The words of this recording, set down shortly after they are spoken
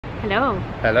Hello.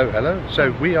 Hello, hello.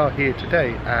 So we are here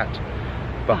today at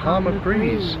Bahama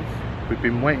Breeze. We've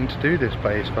been waiting to do this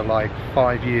place for like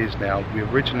 5 years now. We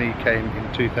originally came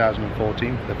in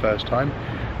 2014 for the first time.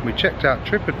 We checked out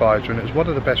TripAdvisor and it was one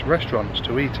of the best restaurants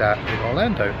to eat at in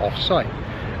Orlando, off-site,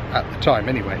 at the time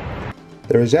anyway.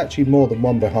 There is actually more than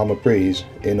one Bahama Breeze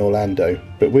in Orlando,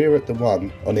 but we're at the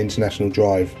one on International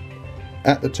Drive.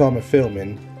 At the time of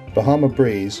filming, Bahama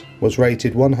Breeze was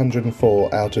rated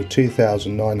 104 out of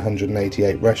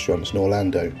 2,988 restaurants in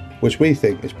Orlando, which we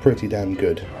think is pretty damn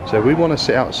good. So we want to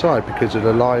sit outside because of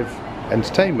the live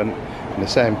entertainment, and they're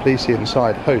saying please see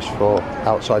inside host for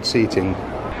outside seating.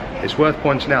 It's worth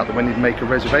pointing out that when you make a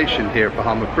reservation here at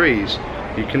Bahama Breeze,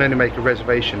 you can only make a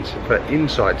reservation for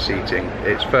inside seating.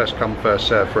 It's first come, first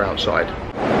serve for outside.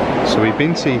 So we've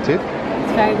been seated.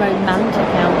 It's very romantic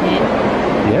out here.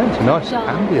 Yeah, it's a nice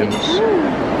ambience.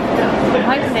 I'm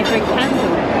hoping they bring candles.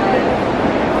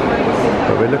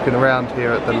 But we're looking around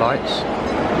here at the lights,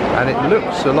 and it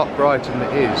looks a lot brighter than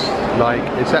it is. Like,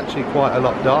 it's actually quite a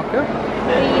lot darker.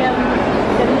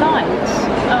 The lights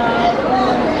are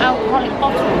all alcoholic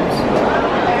bottles.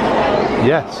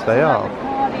 Yes, they are.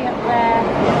 Party up there.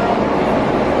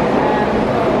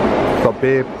 Got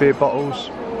beer bottles.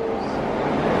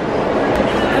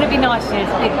 Wouldn't it be nice if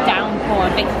it's a big downpour,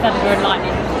 big thunder and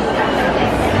lightning?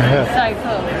 So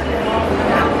cool.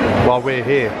 While we're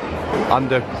here,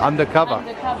 undercover.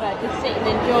 Undercover, just sitting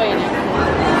enjoying it.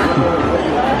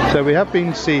 So we have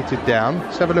been seated down.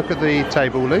 Let's have a look at the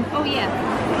table, Lou. Oh yeah.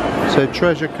 So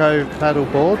Treasure Cove paddle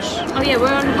boards. Oh yeah,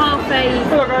 we're on half a...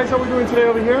 Hello guys, how are we doing today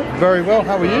over here? Very well,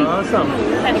 how are you? Awesome.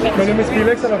 My name is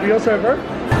Felix and I'll be your server.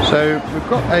 So we've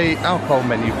got a alcohol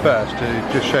menu first to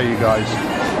just show you guys.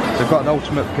 They've got an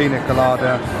ultimate pina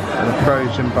colada and a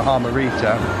frozen Bahama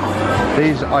Rita.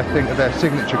 These I think are their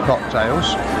signature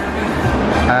cocktails.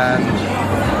 And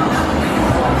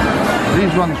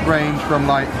these ones range from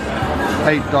like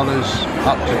 $8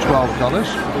 up to $12.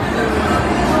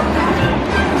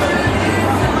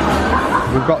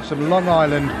 We've got some Long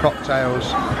Island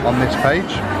cocktails on this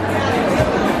page.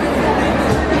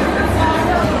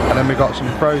 And then we've got some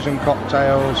frozen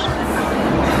cocktails.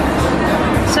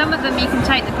 Some of them you can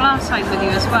take the glass home with you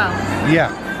as well.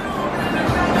 Yeah.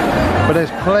 But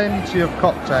there's plenty of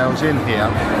cocktails in here.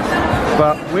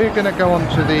 But we're going to go on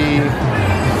to the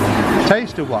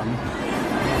taster one.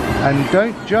 And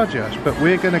don't judge us, but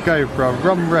we're going to go for a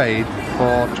rum raid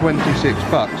for 26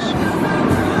 bucks.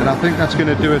 And I think that's going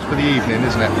to do us for the evening,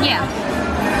 isn't it? Yeah.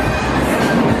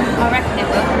 I reckon it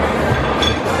will.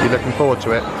 You're looking forward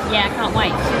to it? Yeah, I can't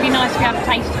wait. It'd be nice to have a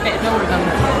taste of it of all of them.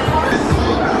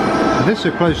 So this is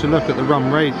a closer look at the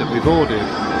rum raid that we've ordered.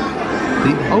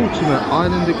 The ultimate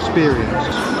island experience.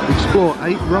 Explore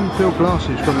 8 rum-filled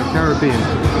glasses from the Caribbean.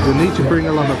 You'll need to bring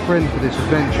along a friend for this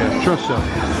adventure. Trust us,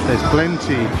 there's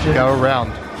plenty to go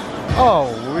around.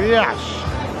 Oh yes!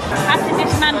 I have to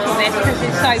dismantle this because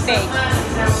it's so big,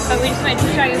 but we just wanted to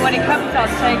show you what it comes on.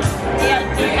 So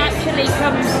it actually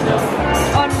comes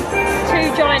on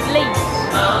 2 giant leaves,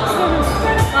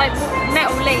 like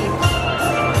metal leaves.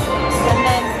 And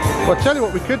then Well, I'll tell you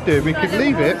what we could do. We could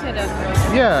leave it.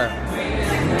 Yeah.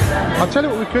 I'll tell you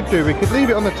what we could do. We could leave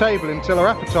it on the table until our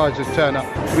appetizers turn up.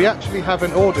 We actually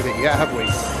haven't ordered it yet, have we? No.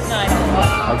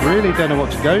 I really don't know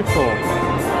what to go for.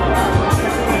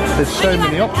 There's so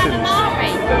many options.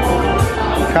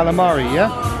 Calamari,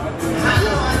 yeah?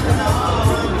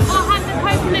 I'll have the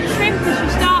coconut shrimp as your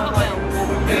starter will.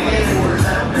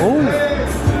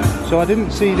 Oh, so I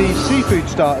didn't see these seafood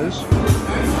starters.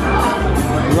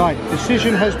 Right,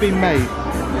 decision has been made.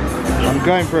 I'm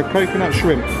going for a coconut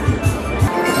shrimp.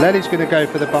 Lelly's going to go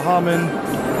for the Bahaman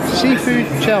seafood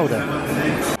chowder.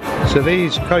 So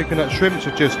these coconut shrimps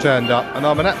have just turned up, and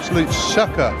I'm an absolute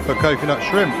sucker for coconut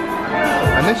shrimp.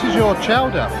 And this is your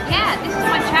chowder. Yeah, this is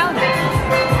my chowder.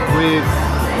 With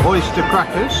oyster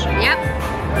crackers. Yep.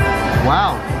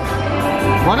 Wow.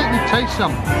 Why don't you taste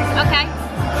some? Okay.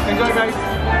 Enjoy guys.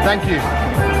 Thank you.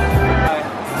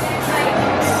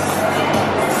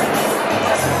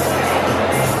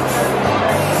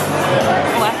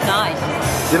 Oh, that's nice.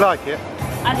 You like it?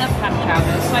 I love clam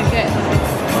chowder. It's so good.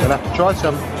 I'm going to have to try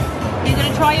some. You're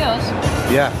going to try yours?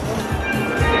 Yeah.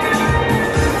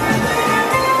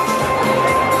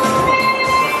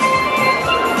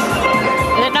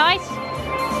 Is it nice?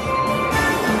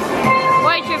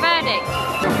 What is your verdict?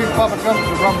 I'll give Papa Guns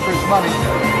the rum for his money.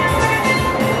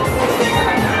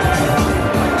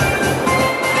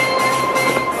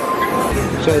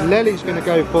 So Lelly's going to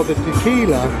go for the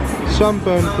tequila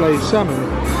sunburn glazed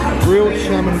salmon. Grilled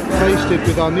salmon basted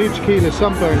with our new tequila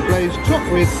sunburn glaze,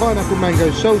 topped with pineapple mango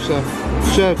salsa,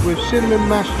 served with cinnamon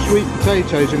mashed sweet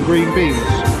potatoes and green beans.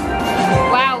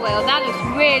 Will. That looks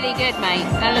really good, mate.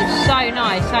 That looks so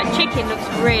nice. That chicken looks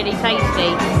really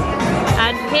tasty.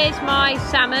 And here's my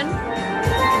salmon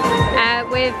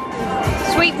with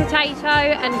sweet potato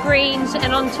and greens,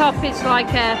 and on top it's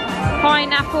like a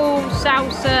pineapple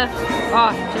salsa.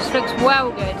 Oh, just looks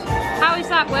well good. How is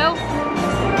that, Will?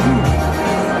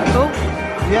 Cool?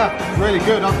 Yeah, really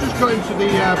good. I've just got into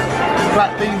the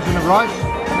black beans and the rice.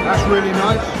 That's really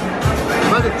nice.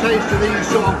 I've had a taste of these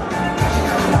sort of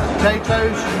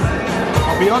potatoes.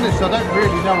 I'll be honest, I don't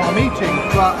really know what I'm eating,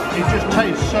 but it just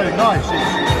tastes so nice.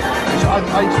 I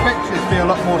expected it to be a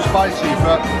lot more spicy,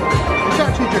 but it's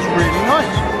actually just really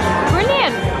nice.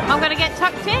 Brilliant. I'm going to get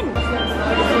tucked in.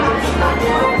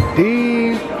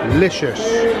 Delicious.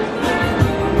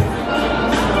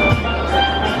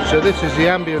 So this is the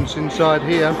ambience inside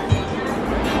here. So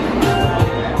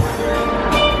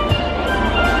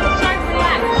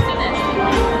relaxed, isn't it?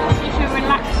 Such a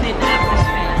relaxing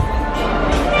atmosphere.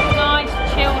 Nice,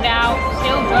 chilled out,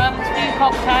 still drums, few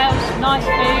cocktails, nice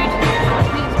food.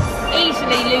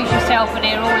 Easily lose yourself in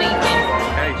here all evening.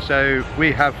 Okay, so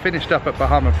we have finished up at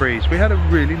Bahama Breeze. We had a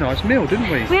really nice meal, didn't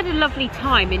we? We had a lovely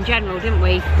time in general, didn't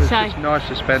we? It was just nice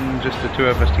to spend just the two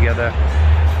of us together,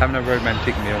 having a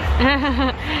romantic meal.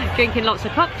 Drinking lots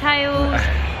of cocktails,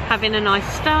 having a nice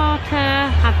starter,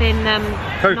 having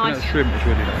coconut nice shrimp was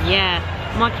really nice. Yeah,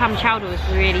 my clam chowder was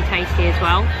really tasty as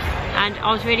well. And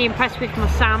I was really impressed with my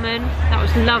salmon. That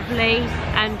was lovely.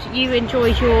 And you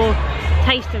enjoyed your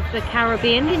taste of the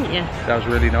Caribbean, didn't you? That was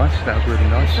really nice. That was really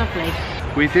nice. Lovely.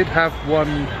 We did have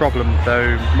one problem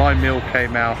though. My meal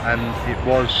came out and it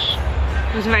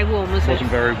wasn't very warm, was it? Wasn't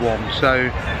very warm.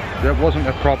 So that wasn't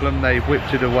a problem. They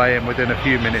whipped it away and within a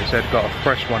few minutes they'd got a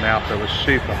fresh one out that was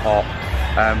super hot.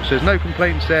 So there's no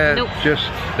complaints there. Nope.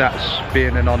 Just that's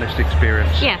being an honest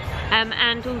experience. Yeah.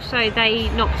 And also they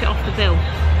knocked it off the bill.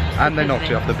 And they knocked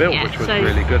it off the bill, yeah, which was so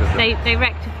really good of them. They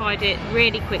rectified it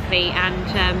really quickly and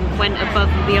went above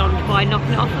and beyond by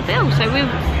knocking it off the bill. So we're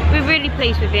really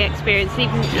pleased with the experience.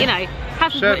 Even, you know,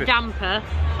 hasn't put a damper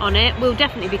on it. We'll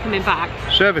definitely be coming back.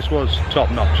 Service was top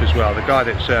notch as well. The guy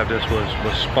that served us was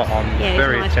spot on, yeah,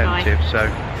 very nice attentive. guy. So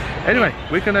anyway,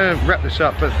 we're going to wrap this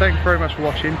up, but thanks very much for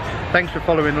watching. Thanks for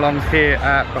following along here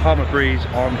at Bahama Breeze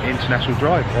on International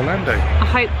Drive, Orlando. I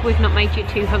hope we've not made you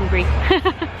too hungry.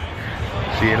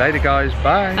 See you later guys,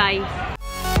 bye. Bye.